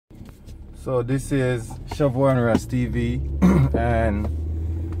So this is Shavwan Ras TV, and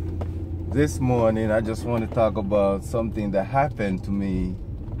this morning I just want to talk about something that happened to me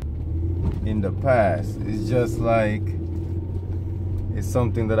in the past. It's just like, it's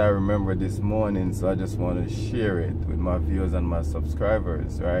something that I remember this morning, so I just want to share it with my viewers and my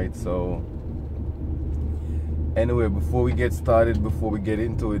subscribers, right? So anyway, before we get started, before we get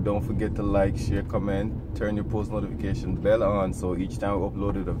into it, don't forget to like, share, comment, turn your post notification bell on, so each time we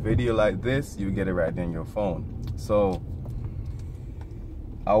uploaded a video like this, you get it right in your phone. So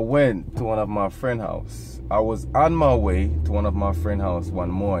I went to one of my friend's house. I was on my way to one of my friend's house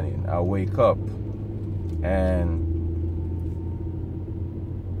one morning. I wake up and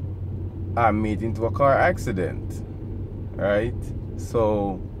I meet into a car accident, right?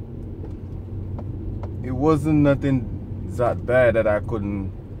 So it wasn't nothing that bad that I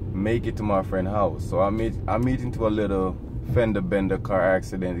couldn't make it to my friend's house. So I meet into a little fender bender car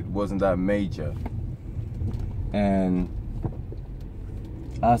accident. It wasn't that major, and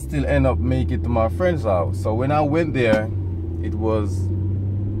I still end up making it to my friend's house. So when I went there, it was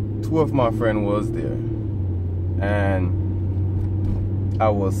two of my friends was there, and I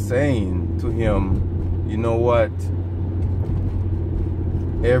was saying to him, you know what?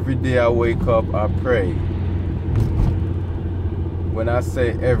 Every day I wake up, I pray. When I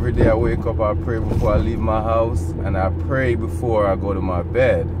say every day I wake up, I pray before I leave my house, and I pray before I go to my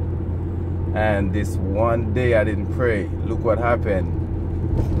bed. And this one day I didn't pray. Look what happened.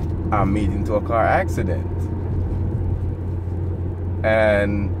 I meet into a car accident.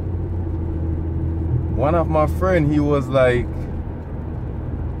 And one of my friends, he was like,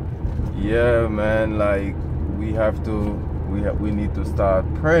 yeah, man, like we need to start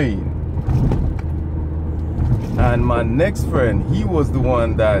praying. And my next friend, he was the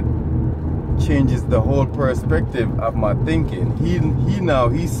one that changes the whole perspective of my thinking. He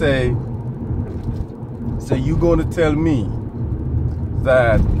say, so you gonna tell me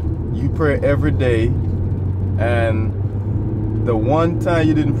that you pray every day, and the one time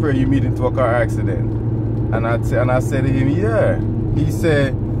you didn't pray, you meet into a car accident? And I said to him, yeah. He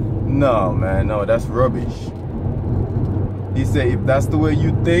said, no, man, no, that's rubbish. He said, if that's the way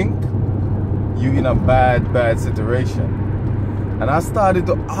you think, you're in a bad situation. And I started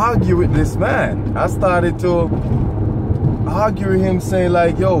to argue with this man. I started to argue with him, saying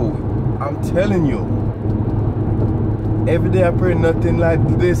like, yo, I'm telling you, every day I pray, nothing like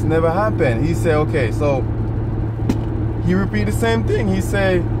this never happened. He said, okay. So he repeated the same thing. He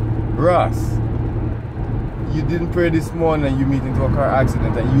said, Ross, you didn't pray this morning and you meet into a car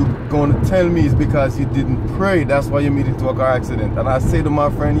accident, and you gonna tell me it's because you didn't pray, that's why you meet into a car accident? And I say to my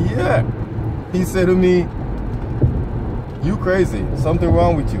friend, yeah. He said to me, you crazy, something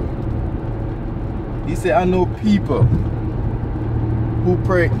wrong with you. He said, I know people who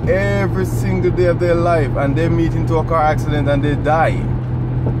pray every single day of their life and they meet into a car accident and they die,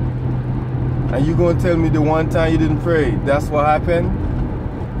 and you gonna tell me the one time you didn't pray, that's what happened?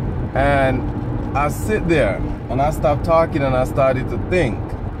 And I sit there and I stopped talking and I started to think,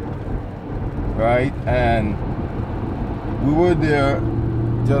 right? And we were there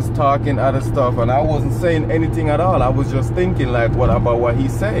just talking other stuff, and I wasn't saying anything at all. I was just thinking like, what about what he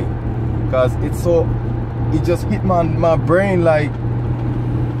said? Because it just hit my brain like,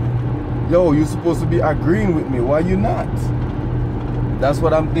 yo, you're supposed to be agreeing with me, why you not? That's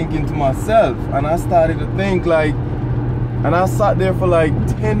what I'm thinking to myself. And I started to think like, and I sat there for like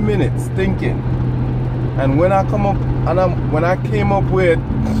 10 minutes thinking. And when I came up with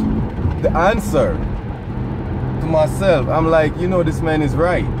the answer to myself, I'm like, you know, this man is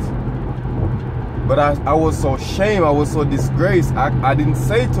right. But I was so ashamed, I was so disgraced. I didn't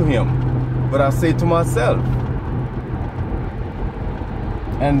say to him, but I say to myself.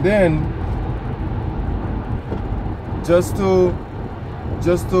 And then just to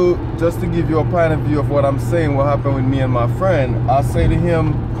give you a point of view of what I'm saying, what happened with me and my friend, I say to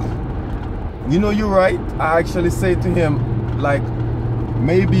him, you know, you're right. I actually say to him, like,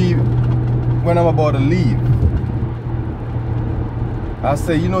 maybe when I'm about to leave, I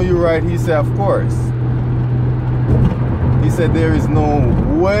say, you know, you're right. He said, of course. He said, there is no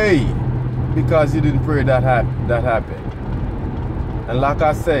way, because you didn't pray, that happened. And like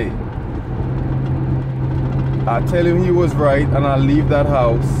I say, I tell him he was right, and I leave that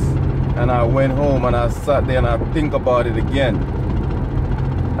house and I went home and I sat there and I think about it again.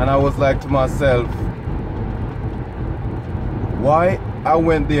 And I was like to myself, why I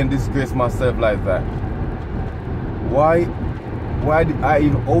went there and disgraced myself like that? Why did I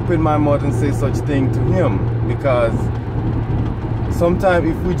even open my mouth and say such thing to him? Because sometimes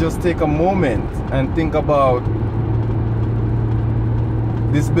if we just take a moment and think about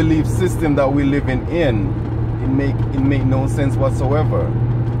this belief system that we living in, it make no sense whatsoever.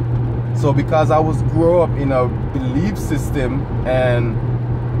 So because I was grow up in a belief system and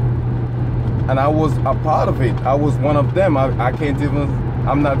I was a part of it, I was one of them. I can't even,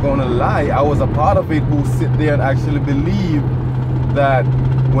 I'm not gonna lie, I was a part of it who sit there and actually believe that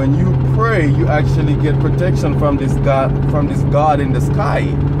when you pray, you actually get protection from this God in the sky.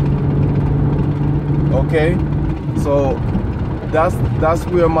 Okay, so that's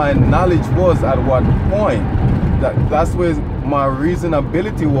where my knowledge was at one point. That's where my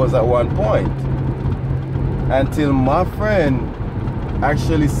reasonability was at one point. Until my friend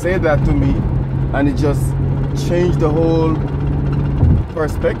actually said that to me, and it just changed the whole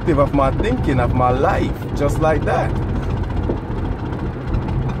perspective of my thinking, of my life, just like that.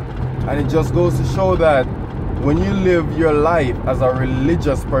 And it just goes to show that when you live your life as a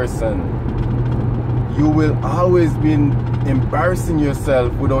religious person, you will always be embarrassing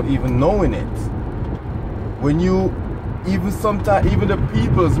yourself without even knowing it. When you, even sometimes, even the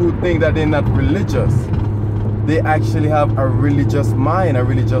people who think that they're not religious, they actually have a religious mind, a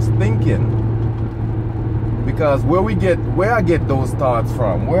religious thinking. Because where I get those thoughts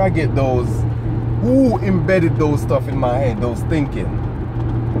from, where I get those, who embedded those stuff in my head, those thinking,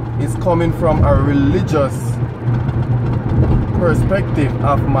 it's coming from a religious perspective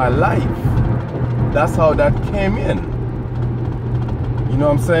of my life. That's how that came in. You know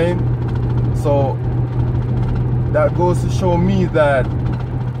what I'm saying? So that goes to show me that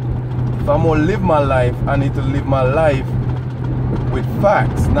if I'm gonna live my life, I need to live my life with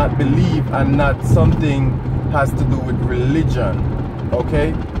facts, not belief, and not something has to do with religion.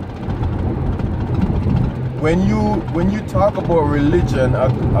 Okay? When you talk about religion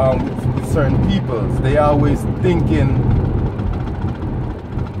with certain peoples, they are always thinking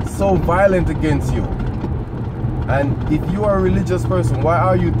so violent against you. And if you are a religious person, why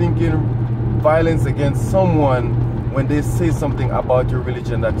are you thinking violence against someone when they say something about your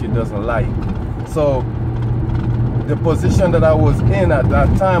religion that you doesn't like? So the position that I was in at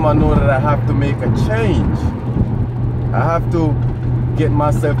that time, I know that I have to make a change. I have to get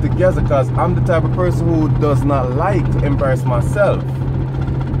myself together, because I'm the type of person who does not like to embarrass myself.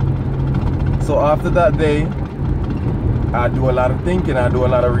 So after that day, I do a lot of thinking, I do a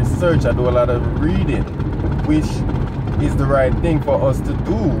lot of research, I do a lot of reading, which is the right thing for us to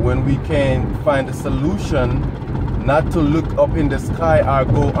do when we can find a solution, not to look up in the sky or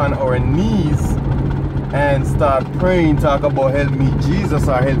go on our knees and start praying, talk about help me Jesus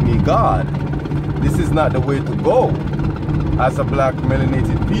or help me God. This is not the way to go. As a black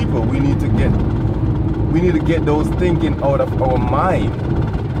melanated people, we need to get those thinking out of our mind.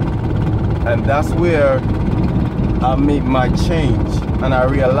 And that's where I make my change, and I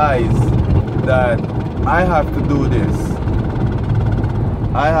realize that I have to do this.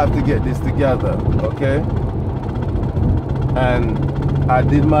 I have to get this together, okay? And I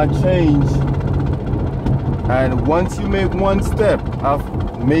did my change. And once you make one step of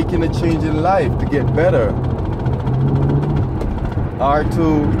making a change in life to get better, or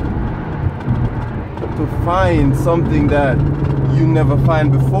to find something that you never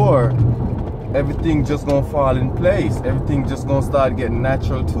find before, everything just gonna fall in place. Everything just gonna start getting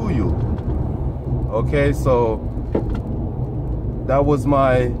natural to you. Okay, so that was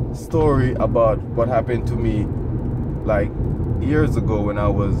my story about what happened to me like years ago when I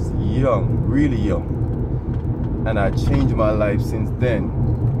was young, really young. And I changed my life since then.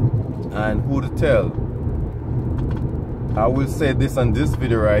 And who to tell? I will say this on this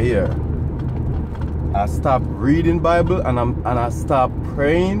video right here. I stopped reading Bible and I stopped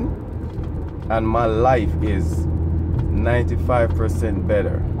praying, and my life is 95%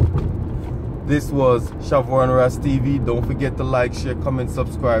 better. This was Shavon Ras TV. Don't forget to like, share, comment,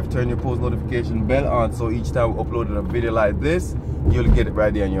 subscribe, turn your post notification bell on, so each time we upload a video like this, you'll get it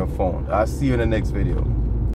right there on your phone. I'll see you in the next video.